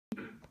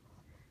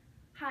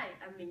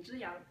I'm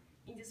Minzhi.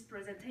 In this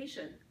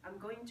presentation, I'm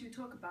going to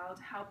talk about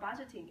how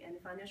budgeting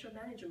and financial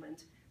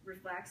management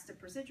reflects the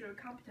procedural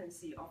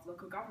competency of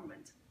local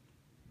government.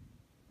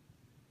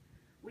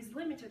 With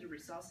limited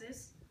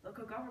resources,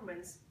 local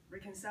governments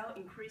reconcile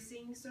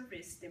increasing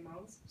service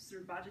demands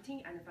through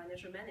budgeting and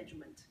financial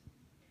management.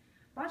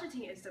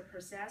 Budgeting is the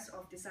process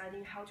of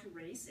deciding how to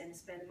raise and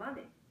spend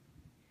money.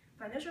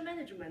 Financial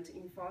management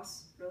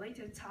involves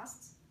related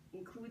tasks,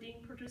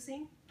 including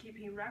purchasing,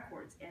 keeping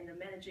records, and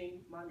managing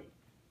money.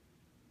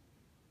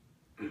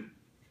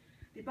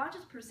 The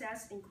budget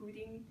process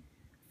including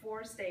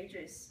 4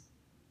 stages: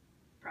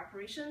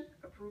 preparation,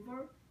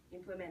 approval,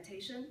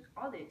 implementation,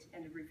 audit,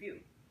 and review.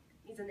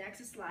 In the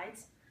next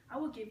slides, I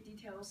will give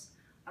details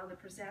on the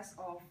process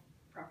of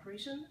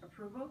preparation,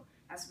 approval,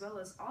 as well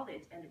as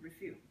audit and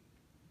review.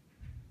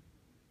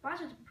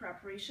 Budget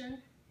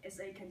preparation is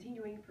a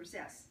continuing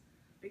process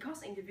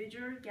because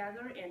individuals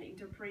gather and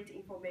interpret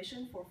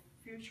information for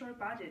future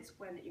budgets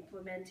when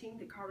implementing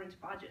the current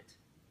budget.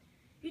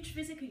 Each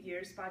fiscal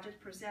year's budget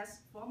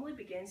process formally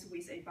begins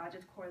with a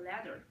budget call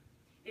letter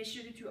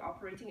issued to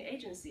operating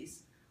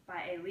agencies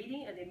by a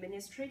leading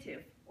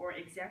administrative or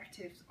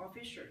executive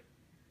officer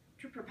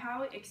to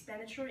prepare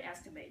expenditure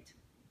estimate.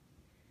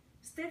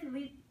 State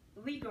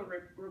legal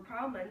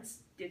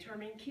requirements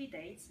determine key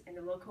dates, and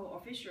the local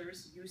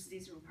officials use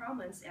these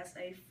requirements as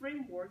a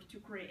framework to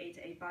create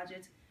a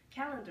budget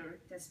calendar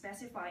that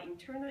specifies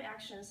internal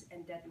actions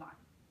and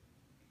deadlines.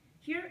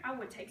 Here, I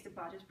will take the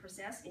budget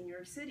process in New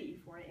York City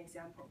for an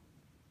example.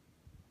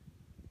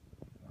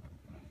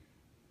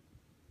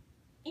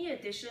 In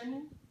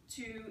addition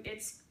to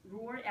its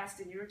role as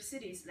the New York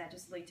City's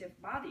legislative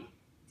body,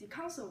 the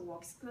council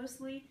works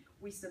closely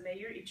with the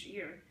mayor each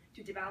year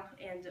to develop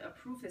and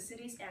approve the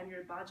city's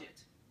annual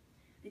budget.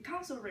 The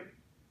council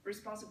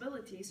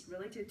responsibilities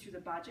related to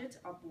the budget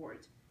are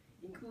broad,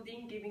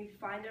 including giving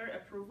final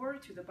approval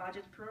to the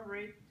budget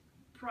prior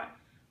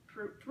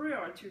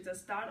to the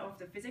start of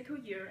the fiscal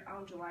year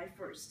on July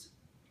 1st.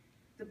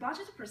 The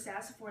budget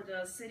process for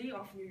the City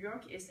of New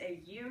York is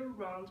a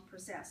year-round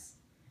process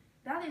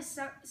that is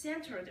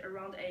centered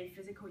around a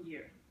fiscal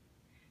year.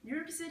 New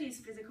York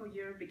City's fiscal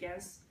year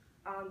begins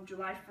on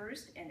July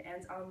 1st and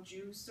ends on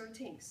June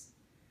 13th.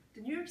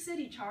 The New York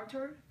City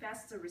Charter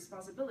vests the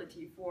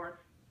responsibility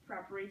for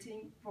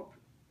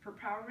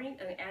preparing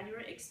an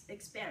annual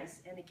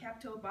expense and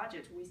capital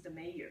budget with the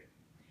mayor.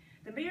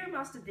 The mayor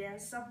must then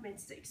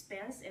submit the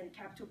expense and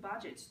capital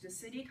budget to the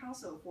City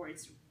Council for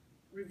its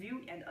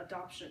review and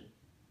adoption.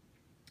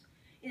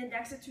 In the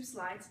next 2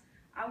 slides,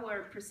 I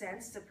will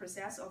present the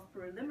process of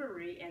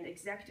preliminary and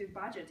executive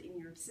budget in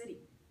New York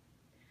City.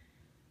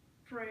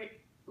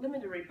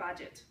 Preliminary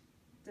budget.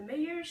 The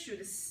mayor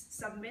should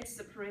submit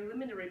the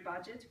preliminary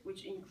budget,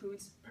 which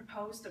includes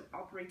proposed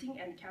operating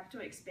and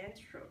capital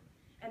expenditure,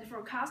 and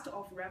forecast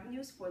of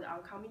revenues for the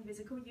oncoming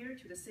fiscal year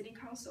to the City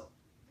Council,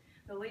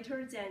 no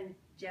later than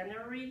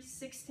January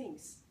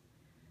 16th.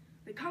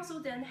 The Council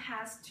then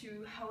has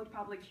to hold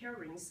public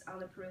hearings on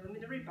the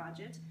preliminary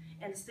budget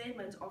and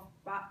statement of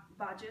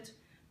budget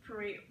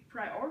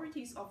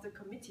priorities of the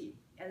committee,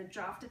 and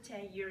draft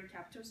 10-year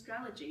capital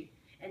strategy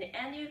and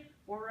annual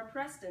Board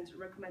President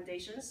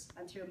recommendations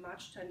until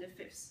March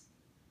 25th.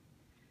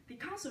 The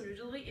Council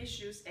usually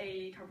issues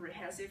a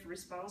comprehensive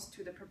response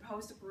to the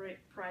proposed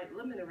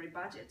preliminary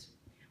budget,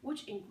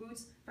 which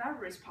includes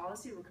various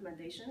policy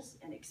recommendations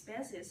and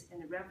expenses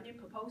and revenue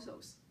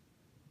proposals.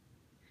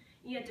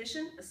 In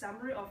addition, a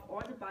summary of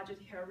all the budget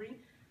hearings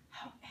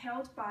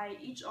held by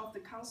each of the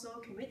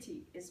Council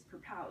committee is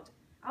prepared,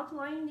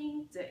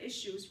 outlining the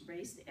issues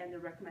raised and the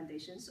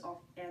recommendations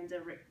and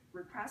the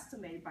requests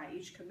made by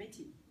each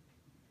committee.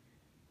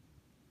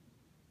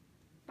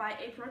 By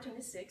April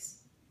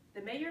 26,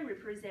 the mayor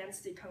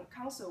represents the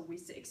Council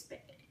with the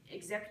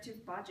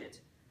executive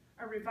budget,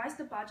 a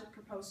revised budget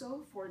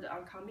proposal for the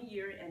oncoming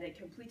year, and a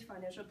complete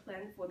financial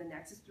plan for the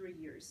next 3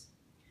 years.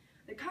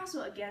 The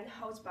Council again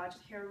holds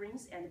budget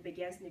hearings and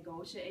begins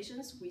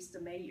negotiations with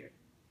the mayor.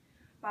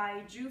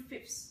 By June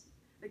 5th,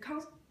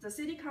 the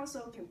City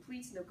Council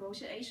completes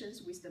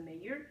negotiations with the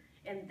mayor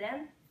and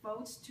then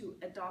votes to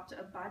adopt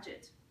a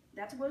budget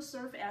that will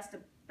serve as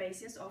the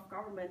basis of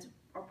government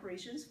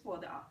operations for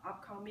the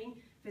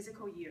upcoming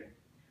fiscal year.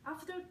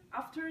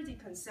 After the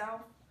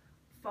council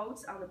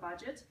votes on the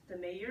budget, the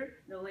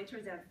mayor, no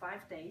later than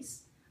 5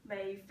 days,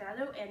 may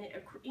veto any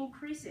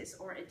increases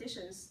or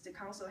additions the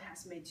council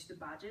has made to the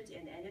budget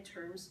and any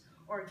terms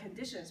or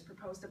conditions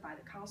proposed by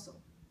the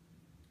council.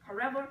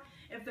 However,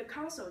 if the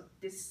council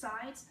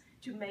decides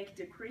to make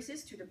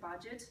decreases to the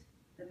budget,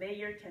 the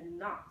mayor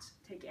cannot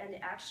take any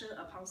action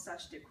upon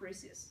such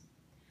decreases.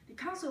 The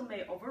council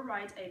may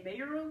override a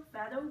mayoral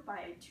veto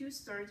by a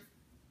 2/3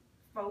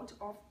 vote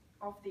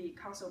of the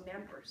council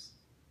members.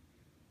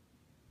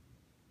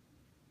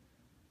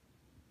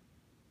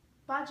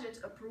 Budget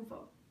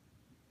approval.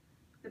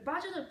 The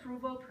budget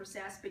approval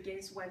process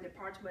begins when the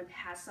department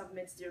has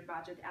submitted their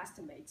budget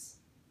estimates.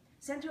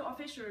 Central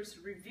officials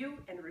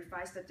review and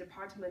revise the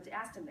department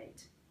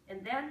estimate.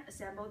 and then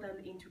assemble them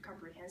into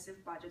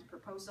comprehensive budget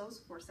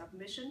proposals for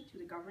submission to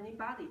the governing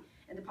body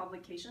and the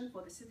publication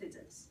for the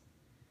citizens.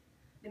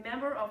 The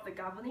member of the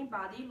governing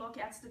body look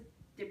at the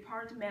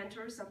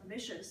departmental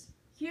submissions,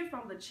 hear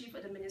from the chief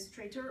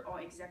administrator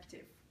or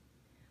executive,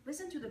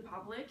 listen to the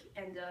public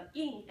and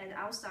in and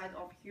outside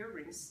of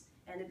hearings,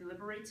 and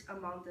deliberate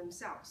among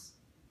themselves.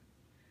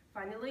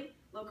 Finally,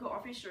 local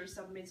officials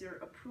submit their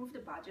approved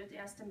budget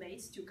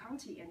estimates to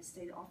county and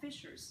state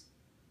officials.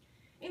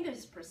 In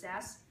this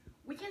process,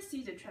 we can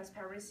see the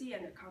transparency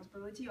and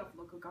accountability of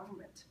local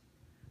government.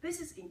 This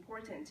is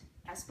important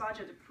as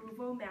budget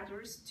approval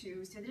matters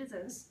to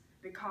citizens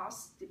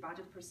because the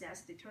budget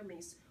process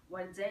determines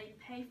what they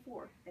pay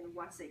for and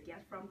what they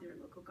get from their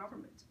local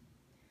government.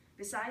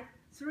 Besides,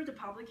 through the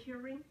public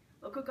hearing,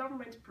 local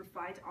government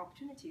provide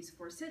opportunities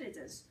for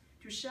citizens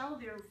to share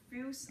their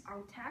views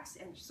on tax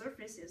and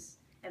services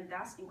and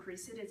thus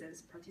increase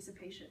citizens'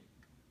 participation.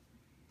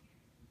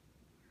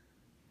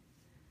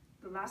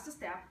 The last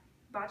step,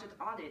 budget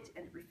audit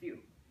and review.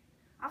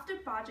 After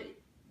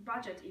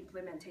budget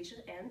implementation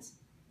ends,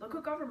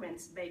 local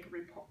governments make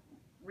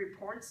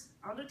reports,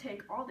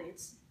 undertake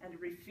audits, and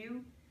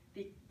review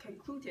the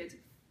concluded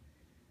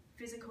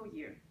fiscal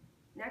year.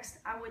 Next,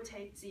 I will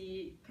take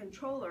the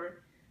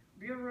Controller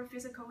Bureau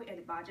Fiscal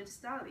and Budget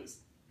Studies,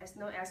 as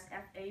known as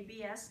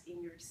FABS in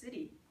New York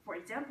City, for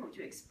example,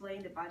 to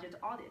explain the budget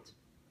audit.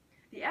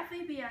 The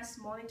FABS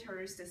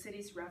monitors the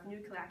city's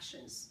revenue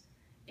collections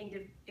in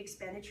the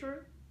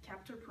expenditure,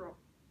 capital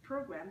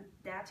program,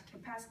 debt,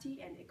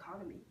 capacity, and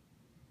economy.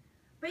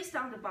 Based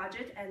on the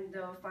budget and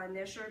the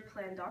financial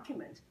plan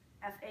document,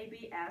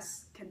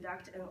 FABS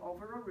conduct an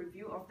overall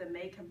review of the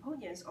main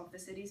components of the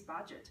city's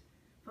budget,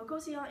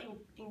 focusing on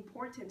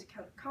important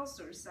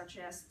concerns such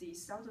as the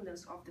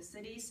soundness of the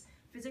city's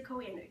physical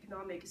and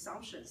economic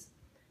assumptions,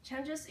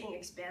 changes in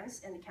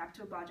expense and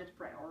capital budget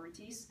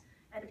priorities,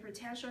 and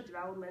potential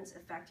developments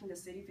affecting the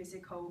city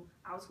physical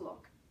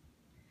outlook.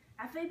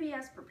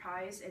 FABS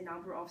prepares a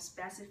number of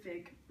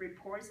specific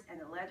reports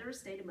and letter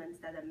statements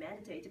that are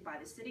mandated by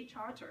the city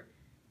charter.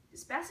 The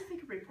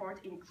specific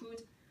report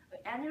include an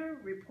annual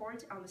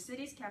report on the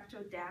city's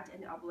capital debt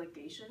and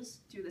obligations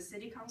to the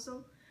City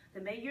Council,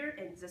 the Mayor,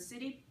 and the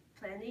City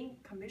Planning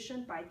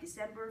Commission by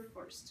December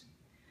 1st.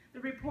 The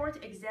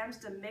report examines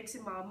the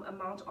maximum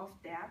amount of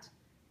debt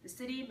the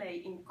city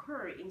may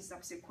incur in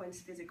subsequent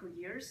fiscal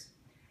years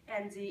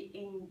and the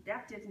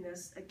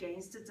indebtedness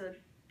against the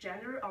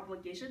general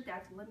obligation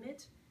debt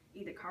limit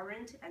in the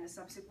current and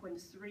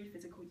subsequent 3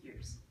 fiscal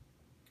years.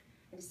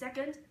 And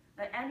second,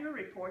 an annual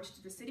report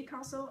to the City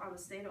Council on the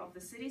state of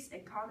the city's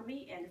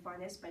economy and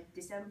finance by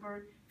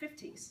December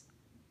 15th.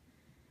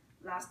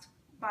 Last,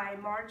 by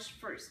March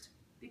 1st,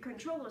 the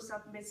controller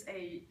submits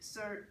a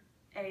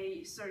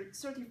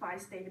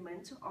certified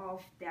statement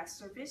of debt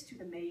service to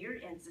the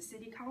mayor and the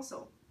City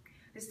Council.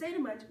 The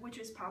statement, which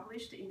is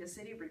published in the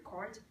City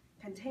Record,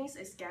 contains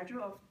a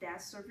schedule of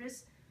debt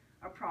service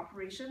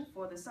appropriation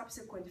for the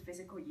subsequent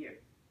fiscal year.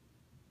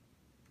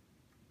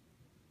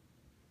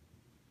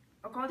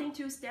 According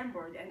to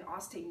Stanford and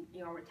Austin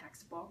in our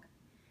textbook,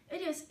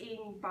 it is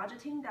in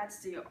budgeting that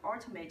the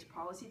ultimate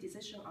policy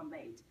decisions are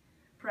made.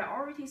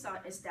 Priorities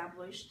are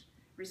established,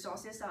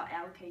 resources are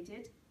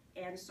allocated,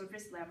 and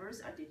service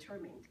levels are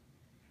determined.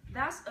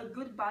 Thus, a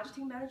good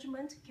budgeting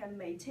management can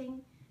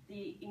maintain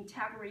the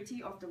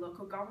integrity of the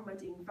local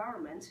government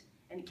environment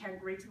and can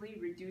greatly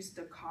reduce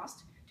the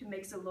cost to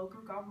make the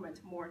local government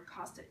more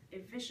cost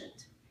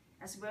efficient,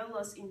 as well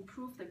as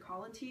improve the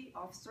quality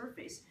of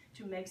service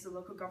to make the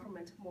local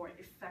government more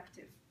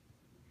effective.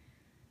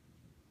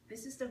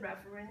 This is the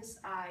reference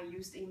I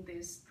used in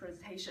this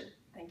presentation.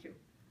 Thank you.